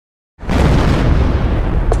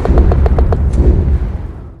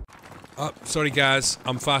Oh, sorry guys,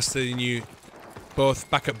 I'm faster than you. Both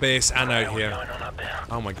back at base and out here.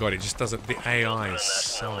 Oh my god, it just doesn't. The AI is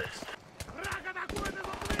so.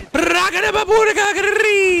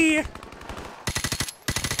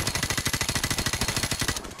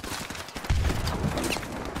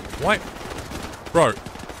 What? Bro,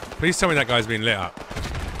 please tell me that guy's been lit up.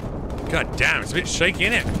 God damn, it's a bit shaky,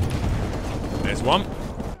 innit? There's one.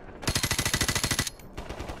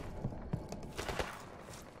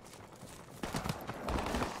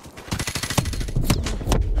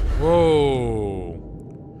 Whoa.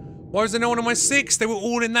 Why was there no one on my 6? They were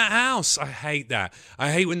all in that house. I hate that.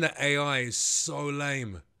 I hate when the AI is so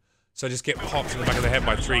lame. So I just get popped in the back of the head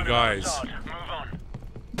by 3 guys.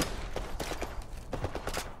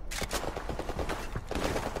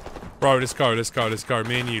 Bro, let's go, let's go, let's go.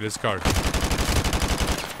 Me and you, let's go. Okay,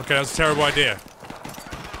 that was a terrible idea.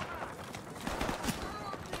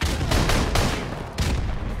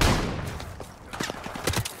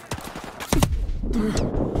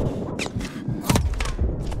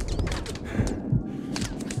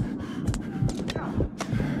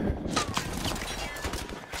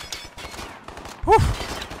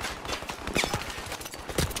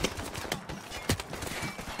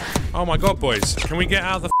 Oh my god, boys. Can we get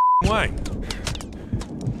out of the way?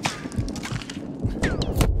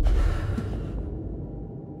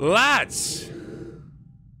 Lads!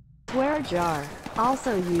 Square jar.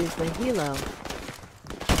 Also use the helo.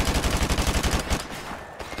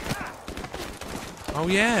 Oh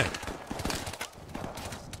yeah.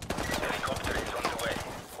 Helicopter is on the way.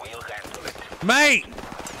 We'll handle it. Mate!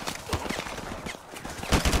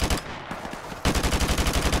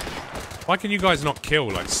 Why can you guys not kill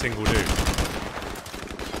like single dude?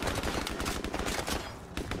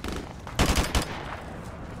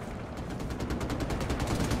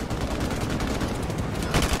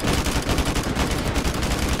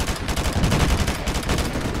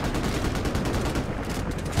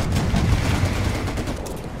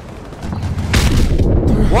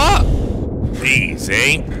 What?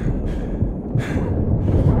 Easy.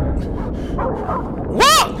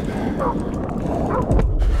 What?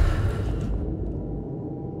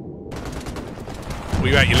 Where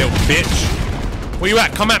you at, you little bitch? Where you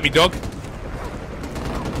at? Come at me, dog.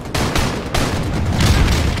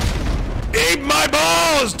 Eat my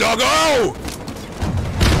balls, doggo!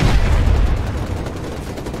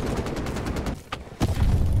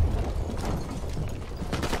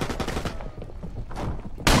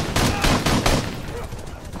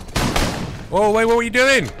 Oh, wait, what were you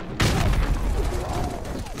doing?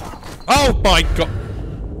 Oh my god.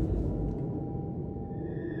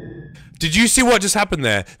 Did you see what just happened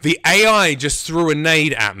there? The AI just threw a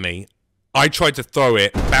nade at me. I tried to throw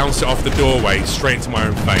it, bounced it off the doorway, straight into my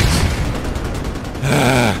own face.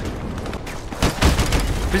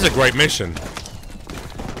 This is a great mission.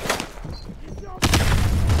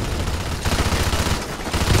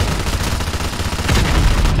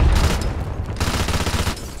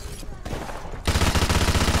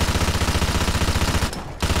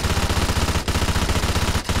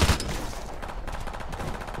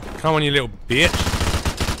 Come on, you little bitch.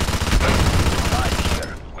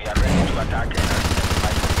 We are ready to attack.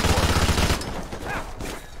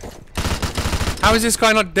 How is this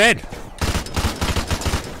guy not dead?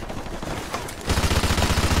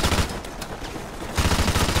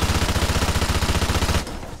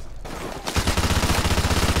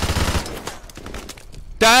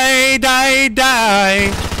 Die, die,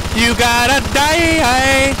 die. You gotta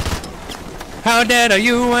die. How dead are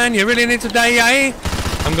you when you really need to die?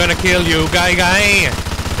 I'm gonna kill you, guy.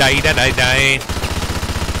 Die, die, die, die.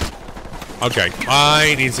 Okay,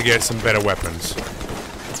 I need to get some better weapons.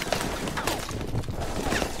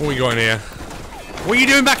 What we got in here? What are you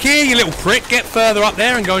doing back here, you little prick? Get further up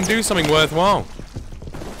there and go and do something worthwhile.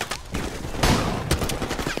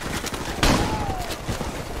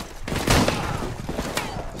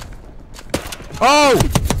 Oh!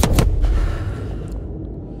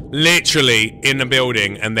 Literally in the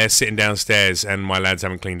building, and they're sitting downstairs, and my lads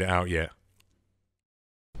haven't cleaned it out yet.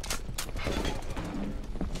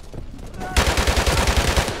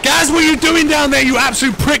 Gaz, what are you doing down there, you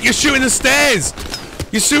absolute prick? You're shooting the stairs!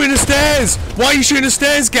 You're shooting the stairs! Why are you shooting the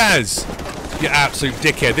stairs, Gaz? You absolute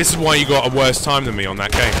dickhead. This is why you got a worse time than me on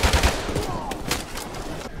that game.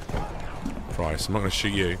 Christ, I'm not gonna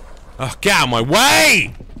shoot you. Oh, get out of my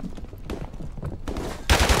way!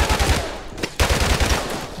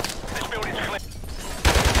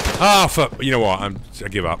 Ah, fuck. You know what? I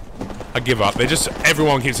give up. I give up. They just...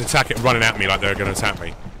 Everyone keeps attacking, running at me like they're gonna attack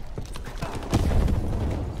me.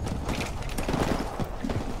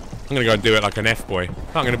 I'm gonna go and do it like an F-boy.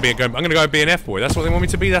 I'm gonna go be an F-boy. That's what they want me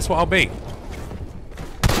to be, that's what I'll be.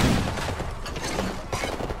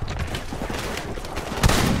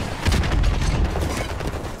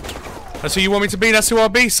 That's who you want me to be, that's who I'll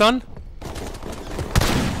be, son.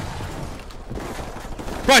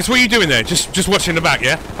 Right, so what are you doing there? Just watching the back,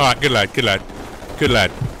 yeah? Alright, good lad, good lad. Good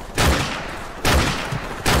lad.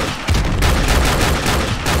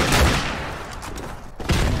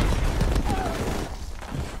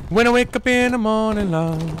 When I wake up in the morning,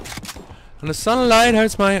 love, and the sunlight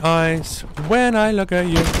hurts my eyes when I look at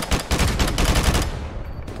you.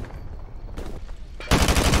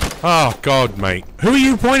 Oh, God, mate. Who are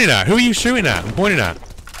you pointing at? Who are you shooting at and pointing at?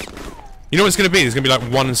 You know what it's going to be? There's going to be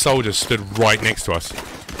like one soldier stood right next to us.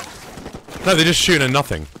 No, they're just shooting at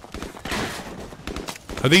nothing.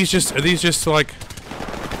 Are these just like...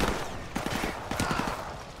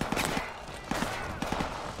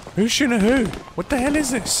 Who's shooting at who? What the hell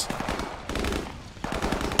is this?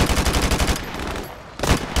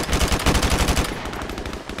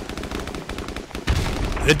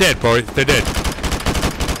 They're dead, bro. They're dead.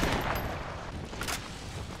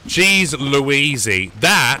 Jeez Louise.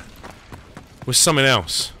 That was something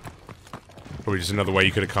else. Probably just another way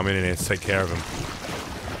you could have come in here to take care of them.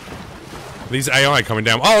 These AI coming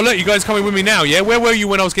down. Oh, look, you guys coming with me now, yeah? Where were you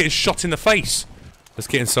when I was getting shot in the face? Let's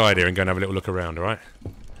get inside here and go and have a little look around, alright?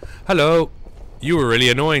 Hello. You were really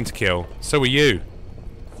annoying to kill. So were you.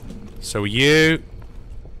 So were you.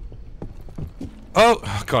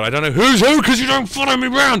 Oh, God, I don't know who's who because you don't follow me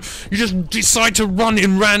around. You just decide to run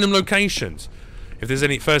in random locations. If there's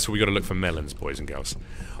any... First of all, we got to look for melons, boys and girls.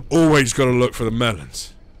 Always got to look for the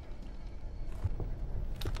melons.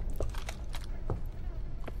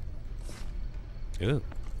 Ew.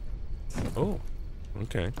 Oh.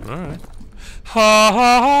 Okay. Alright. Ha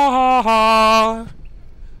ha ha ha ha.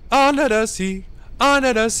 Under the sea.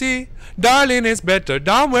 Under the sea. Darling, it's better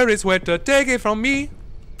down where it's wetter. Take it from me.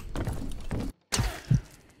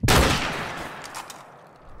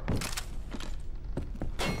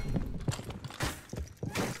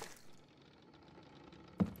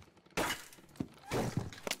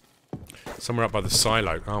 Somewhere up by the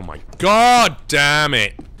silo. Oh my God damn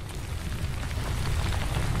it.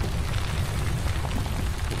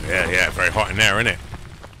 Yeah, very hot in there, isn't it?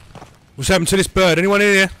 What's happened to this bird? Anyone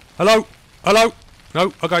in here? Hello? Hello?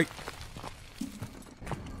 No? Okay.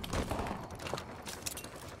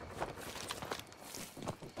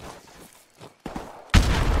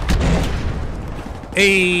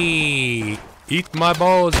 Hey! Eat my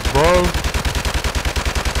balls, bro.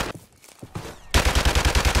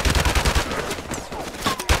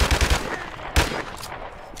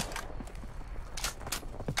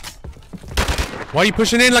 Why are you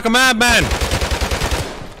pushing in like a madman?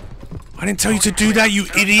 I didn't tell you to do that, you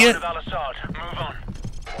idiot!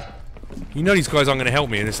 You know these guys aren't going to help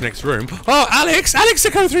me in this next room. Oh, Alex! Alex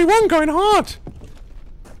Echo 3-1 going hard!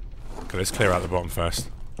 Okay, let's clear out the bottom first.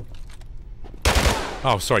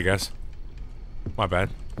 Oh, sorry guys. My bad.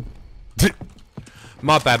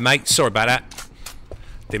 My bad, mate. Sorry about that.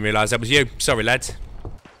 Didn't realise that was you. Sorry, lads.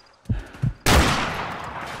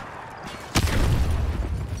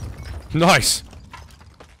 Nice!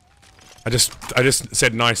 I just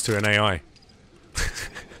said nice to an AI.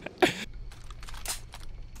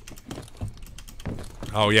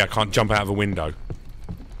 Oh yeah, I can't jump out of a window.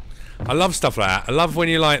 I love stuff like that. I love when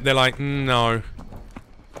you're like, they're like, no.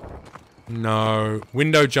 No.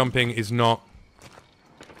 Window jumping is not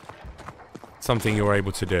something you're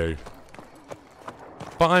able to do.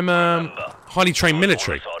 But I'm highly trained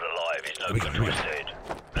military. Here we go, here we go.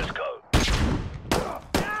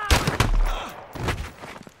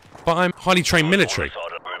 But I'm highly trained military.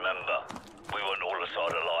 Remember, we want all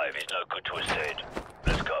aside alive. It's no good to have said.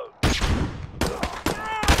 Let's go.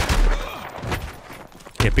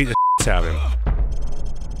 Yeah, beat the out of him.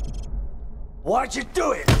 What you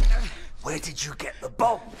doing? Where did you get the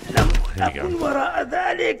bomb? Here we go.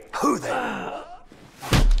 Who then?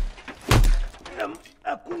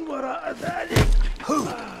 Who?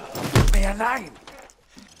 Give me a name.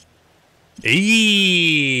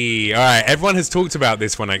 Eee! Alright, everyone has talked about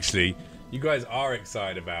this one actually. You guys are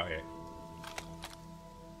excited about it.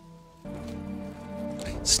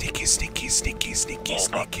 Sneaky, sneaky, sneaky, sneaky,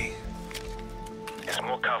 sneaky. There's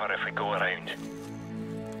more cover if we go around.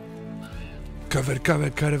 Cover, cover,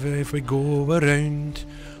 cover if we go around.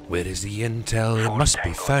 Where is the intel? It must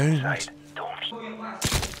be found.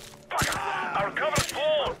 Our cover's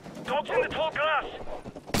full! Dogs in the tall grass!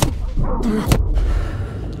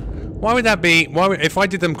 Why would that be? Why would, if I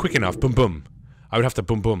did them quick enough, boom boom, I would have to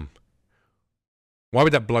boom boom. Why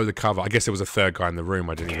would that blow the cover? I guess there was a third guy in the room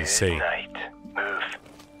I didn't even see. Right. Move.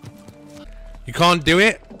 You can't do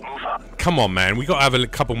it? Move up. Come on, man. We gotta have a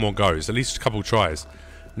couple more goes. At least a couple tries.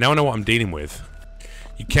 Now I know what I'm dealing with.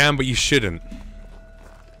 You can, but you shouldn't.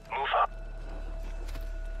 Move up.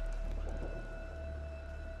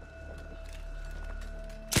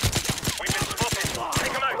 We've been spotted.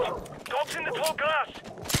 Take them out. Dogs in the tall grass.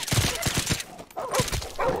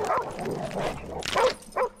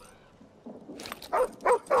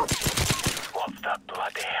 What the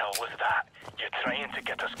bloody hell was that? You're trying to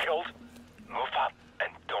get us killed? Move up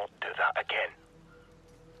and don't do that again.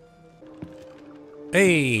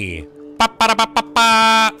 Hey.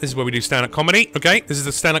 Ba-ba-da-ba-ba-ba. This is where we do stand-up comedy. Okay, this is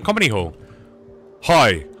the stand-up comedy hall.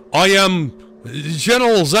 Hi, I am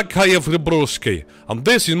General Zakhaev Rybrovsky, and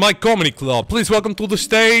this is my comedy club. Please welcome to the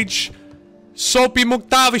stage, Soapy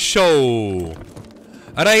Muktavi Show.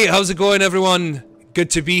 Alright, how's it going, everyone? Good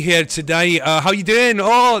to be here today. How you doing?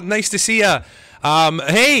 Oh, nice to see ya.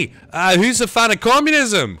 Hey, who's a fan of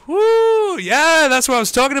communism? Woo, yeah, that's what I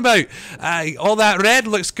was talking about. All that red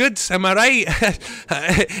looks good, am I right?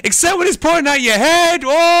 Except when it's pointing at your head. Oh,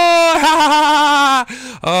 ha, ha,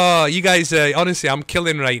 ha. Oh, you guys, honestly, I'm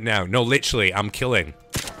killing right now. No, literally, I'm killing.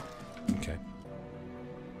 Okay.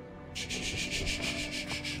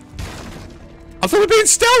 I thought we were being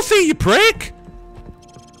stealthy, you prick!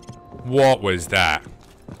 What was that?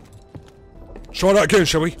 Try that again,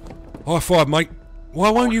 shall we? High five, mate. Why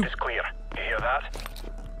won't you? It's clear. You hear that?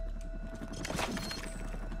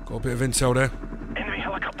 Got a bit of intel there. Enemy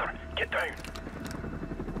helicopter. Get down.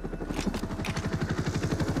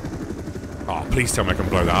 Oh, please tell me I can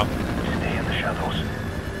blow that up. Stay in the shadows.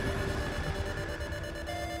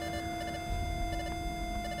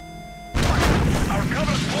 Our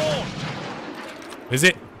cover's blown. Is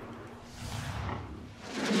it?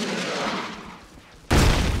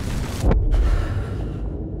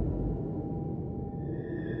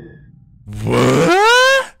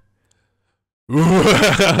 What?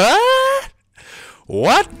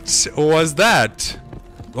 What was that?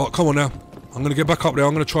 Oh, come on now. I'm gonna get back up there.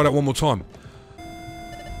 I'm gonna try that one more time.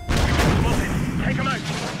 Take him out.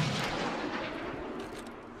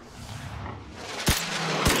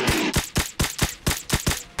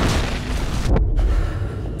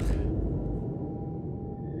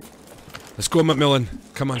 Let's go, Macmillan.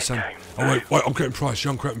 Come on, son. Oh, wait, I'm getting Price.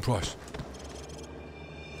 Young Cretin Price.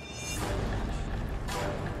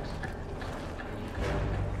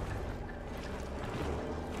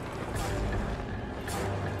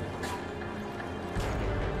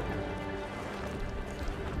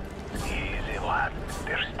 Easy, lad.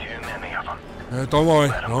 There's too many of them. Don't worry,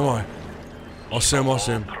 don't worry. I'll see him, I'll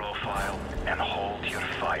see him. Profile and hold your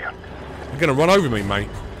fire. You're gonna run over me, mate.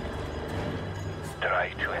 Try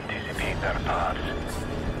to anticipate their paths.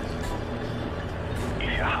 If you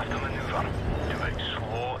have to maneuver, do it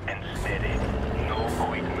slow and steady. No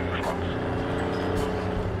quick movements.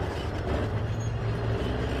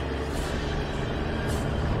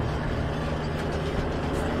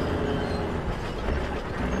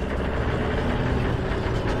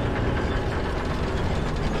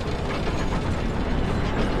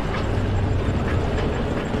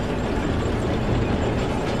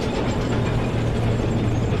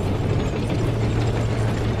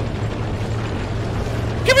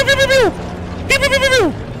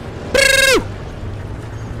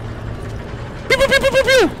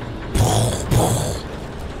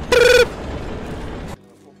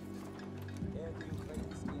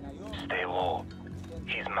 Stay low.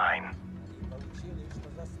 He's mine.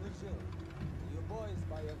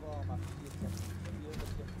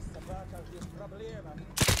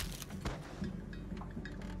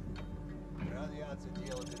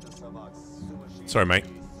 Sorry, mate.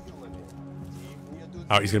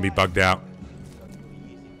 Oh, he's gonna be bugged out.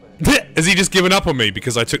 Has he just given up on me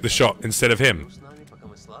because I took the shot instead of him?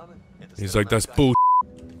 He's like, that's bull.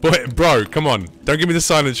 Boy, bro, come on. Don't give me the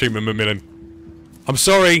silent treatment, Macmillan. I'm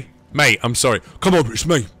sorry. Mate, I'm sorry. Come on, it's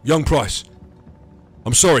me, Young Price.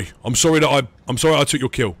 I'm sorry. I'm sorry that I took your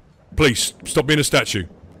kill. Please, stop being a statue.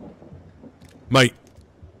 Mate.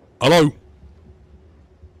 Hello?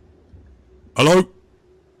 Hello?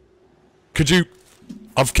 Could you...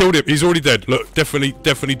 I've killed him. He's already dead. Look,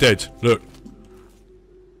 definitely dead. Look.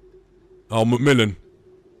 Oh, Macmillan.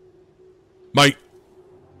 Mate.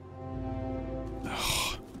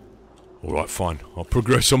 Alright, fine. I'll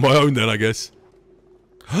progress on my own then, I guess.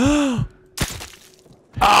 Oh,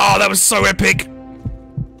 that was so epic!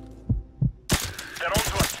 They're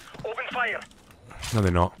onto us. Open fire. No,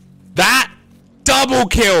 they're not. That! Double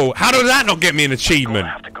kill! How did that not get me an achievement?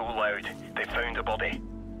 We'll have to go loud. They found a body.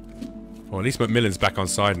 Well, at least Macmillan's back on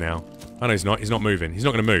side now. Oh no, he's not. He's not moving. He's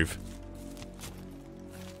not gonna move.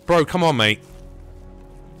 Bro, come on, mate.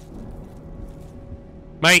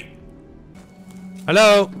 Mate.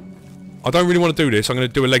 Hello. I don't really want to do this. I'm going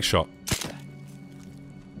to do a leg shot.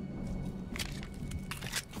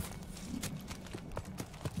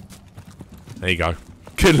 There you go.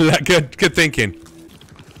 Good thinking.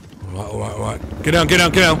 Alright. Get down.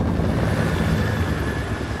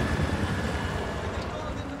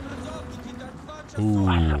 Ooh.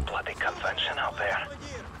 What's the bloody convention out there?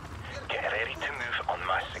 Get ready to move on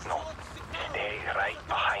my signal. Stay right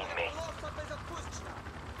behind me.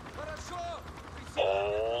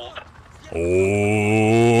 Hold.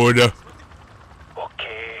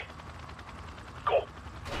 Okay. Go.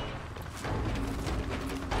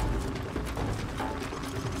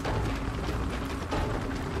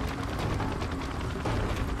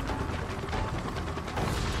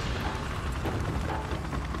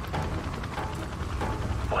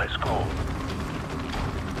 Let's go.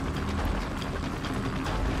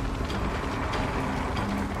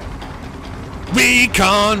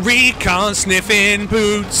 Recon, sniffing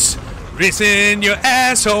boots. Racing your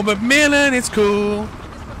asshole, but Millen, it's cool.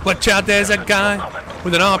 Watch out, there's a guy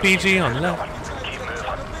with an RPG on the left.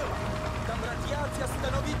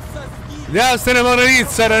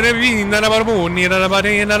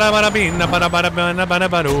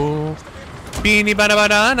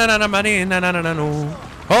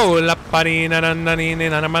 Oh, la parina,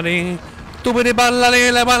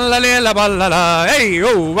 hey,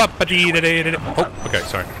 oh, oh, okay,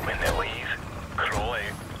 sorry. When they leave, crawl out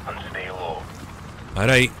and stay low.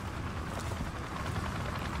 Alright.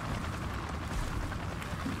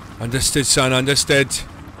 Understood, son, understood.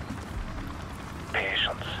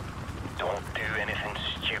 Patience. Don't do anything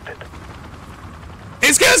stupid.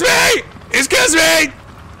 Excuse me! Excuse me!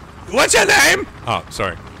 What's your name? Oh,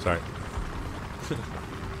 sorry.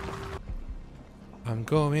 I'm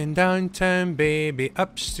going downtown, baby,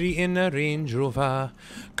 up street in a Range Rover.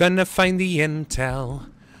 Gonna find the intel.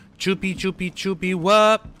 Choopy,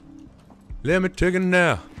 what? Let me take it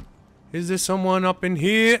now. Is there someone up in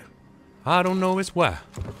here? I don't know, it's where.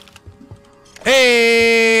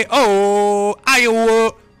 Hey! Oh!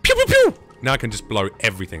 Iowa! Pew! Now I can just blow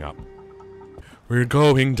everything up. We're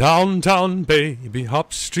going downtown, baby,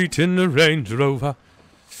 up street in a Range Rover.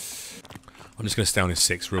 I'm just gonna stay on his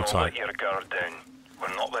 6 real tight. Let your guard down.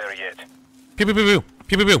 We're not there yet. Pew. Through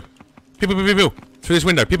this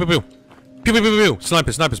window. Pew.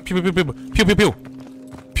 Snipers. Pew.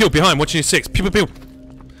 Pew, behind, watching your 6. Pew.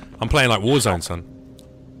 I'm playing like Warzone, son.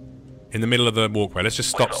 In the middle of the walkway. Let's just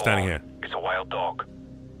stop standing here. It's a wild dog.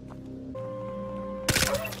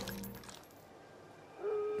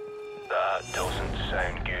 That doesn't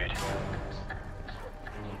sound good.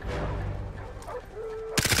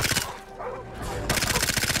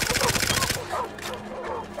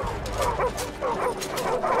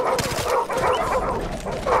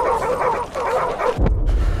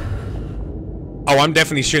 Oh, I'm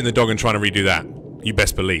definitely shooting the dog and trying to redo that. You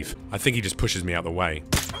best believe. I think he just pushes me out the way.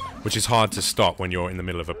 Which is hard to stop when you're in the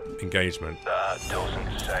middle of an engagement. That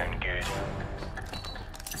doesn't sound good.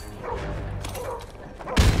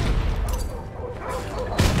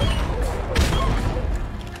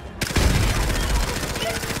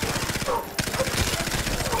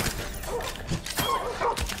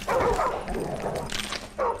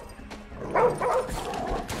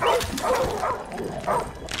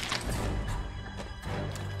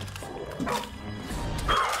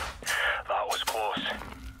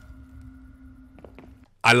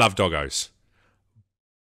 I love doggos.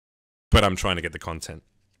 But I'm trying to get the content.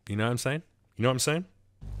 You know what I'm saying?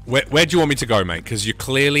 Where do you want me to go, mate? Because you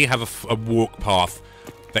clearly have a walk path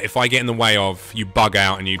that if I get in the way of, you bug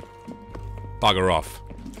out and you bugger off.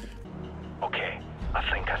 Okay, I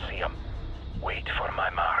think I see him. Wait for my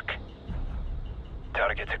mark.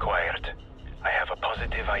 Target acquired. I have a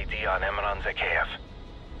positive ID on Imran Zakhaev.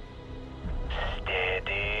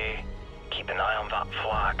 Steady. Keep an eye on that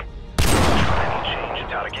flag.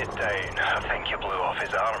 Change target down. I think you blew off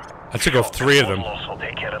his arm. I took off 3 of them. Loss will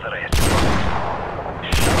take care of the rest. Take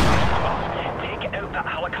out that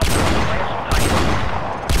helicopter.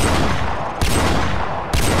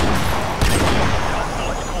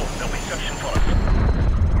 Let's go. They'll be searching for us.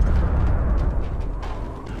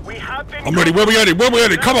 We have been. I'm ready. Where we headed?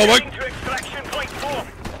 Come on, mate. To extraction point 4.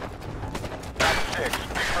 That's 6.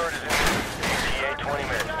 Big Bird is in. ETA 20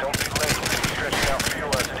 minutes. Don't be late. We'll be stretching out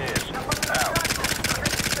fuel as it is.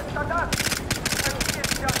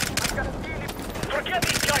 Forget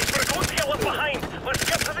these guys, we're going to get left behind. Let's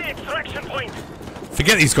get to the extraction point.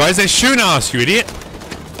 Forget these guys, they're shooting at us, you idiot.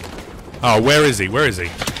 Oh, where is he?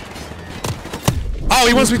 Oh,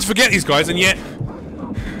 he wants me to forget these guys, and yet...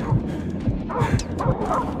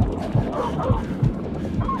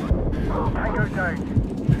 Tango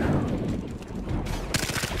down.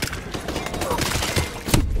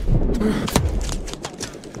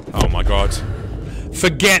 Oh my god.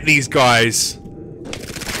 Forget these guys.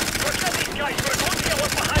 Forget these guys. We're going to get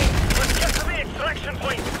left behind. Let's get to the extraction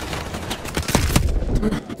point.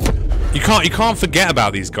 You can't forget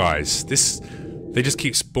about these guys. They just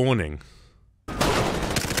keep spawning.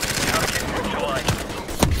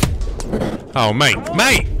 Oh, mate.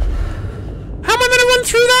 Mate! How am I gonna run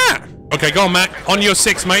through that? Okay, go on, Mac. On your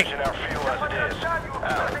 6, mate.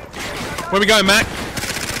 Where we going, Mac?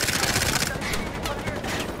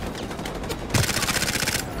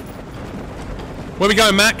 Where we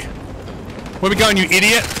going, Mac? Where we going, you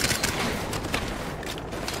idiot?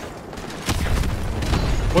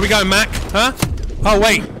 Where we going, Mac? Huh? Oh,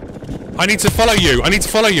 wait. I need to follow you. I need to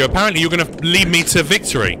follow you. Apparently, you're gonna lead me to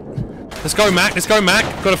victory. Let's go, Mac. Let's go, Mac.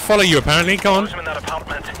 Gotta follow you, apparently. Go on. Come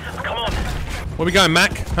on. Where we going,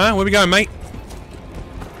 Mac? Huh? Where we going, mate?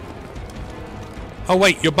 Oh,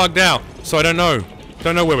 wait. You're bugged out. So I don't know.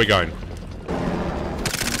 Don't know where we're going.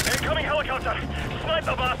 Incoming helicopter. Snipe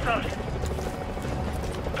the bastard.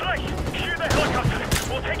 Right. Shoot the helicopter.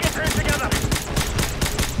 We'll take it through together.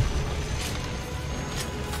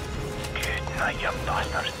 Good night, you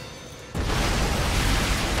bastard.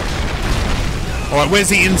 Alright, where's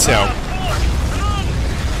the intel?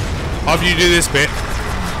 After you do this bit.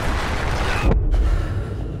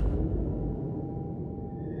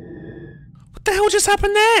 What the hell just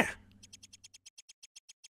happened there?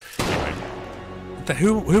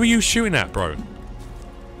 Who are you shooting at, bro?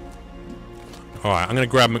 Alright, I'm gonna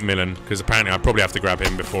grab Macmillan, because apparently I probably have to grab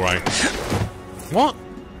him before I... What?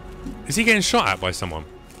 Is he getting shot at by someone?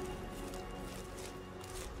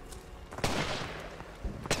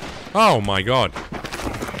 Oh my god.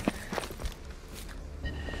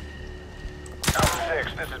 Alpha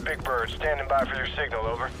 6, this is Big Bird, standing by for your signal,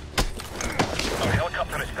 over. Our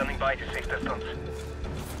helicopter is standing by to safe distance.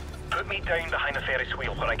 Put me down behind the Ferris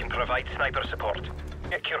wheel where I can provide sniper support.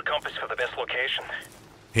 Get your compass for the best location.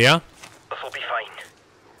 Here? This'll be fine.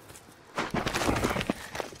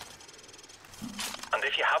 And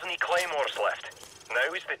if you have any claymores left,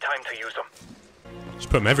 now is the time to use them. Just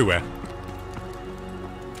put them everywhere.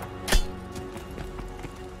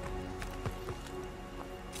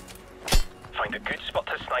 Find a good spot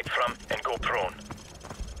to snipe from and go prone.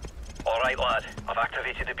 Alright, lad. I've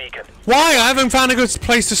activated the beacon. Why? I haven't found a good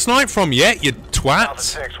place to snipe from yet, you Alpha twats.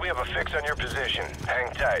 6, we have a fix on your position.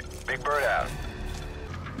 Hang tight. Big Bird out.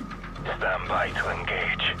 Stand by to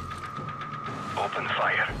engage. Open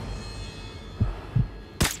fire.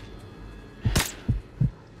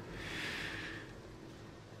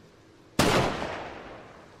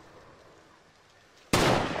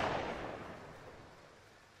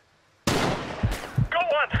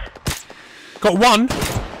 Got one?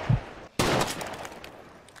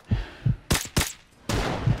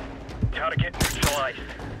 Target neutralized.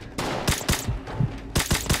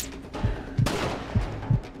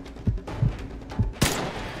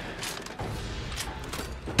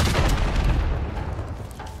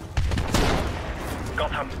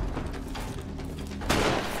 Got him.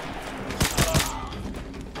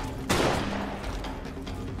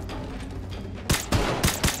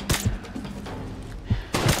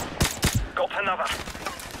 Got another.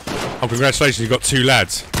 Oh, congratulations, you got 2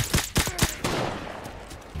 lads.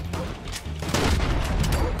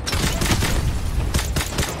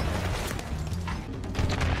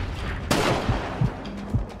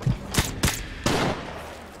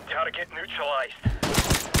 Target neutralized.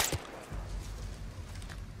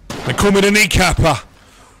 They call me the kneecapper.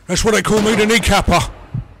 That's what they call me, the kneecapper.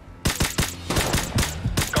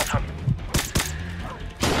 Got him.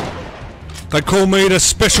 They call me the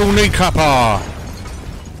special kneecapper.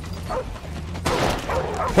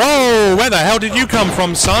 Whoa, where the hell did you come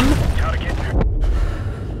from, son? Target.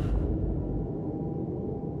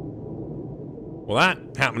 Well, that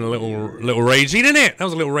happened a little ragey, didn't it? That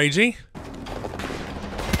was a little ragey.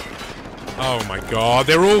 Oh my god,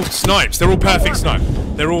 they're all snipes. They're all perfect snipes.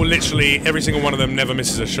 They're all literally, every single one of them never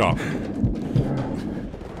misses a shot.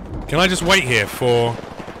 Can I just wait here for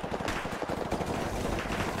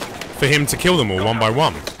him to kill them all one by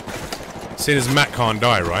one? Seeing as Matt can't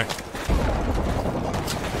die, right?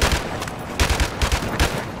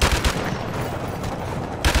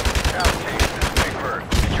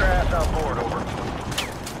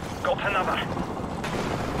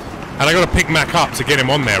 And I gotta pick Mac up to get him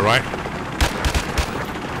on there, right?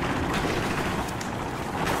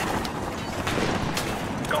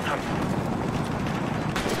 Got him.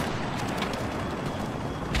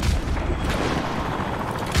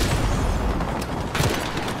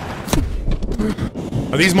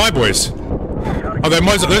 Are these my boys? Oh, those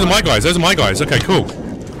are my guys. Those are my guys. Okay, cool.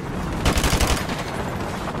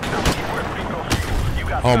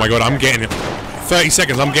 Oh my god, I'm getting it. 30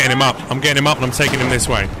 seconds, I'm getting him up. I'm getting him up and I'm taking him this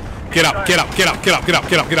way. Get up, get up, get up, get up, get up,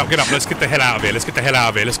 get up, get up, get up. Let's get the hell out of here. Let's get the hell out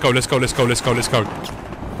of here. Let's go, let's go, let's go, let's go, let's go.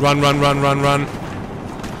 Run, run, run, run, run.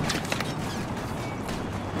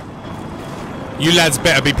 You lads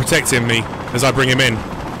better be protecting me as I bring him in.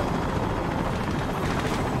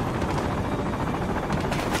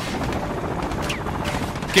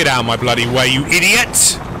 Get out of my bloody way, you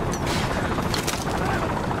idiot!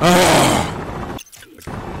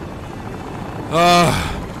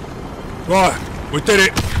 Right, we did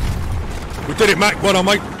it. We did it, Mac. Well done,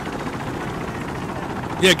 mate.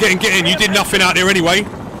 Yeah, get in. You did nothing out there anyway.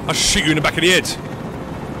 I'll shoot you in the back of the head.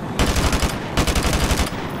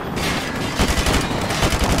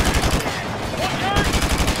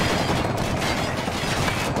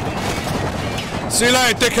 See you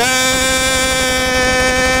later, dickhead!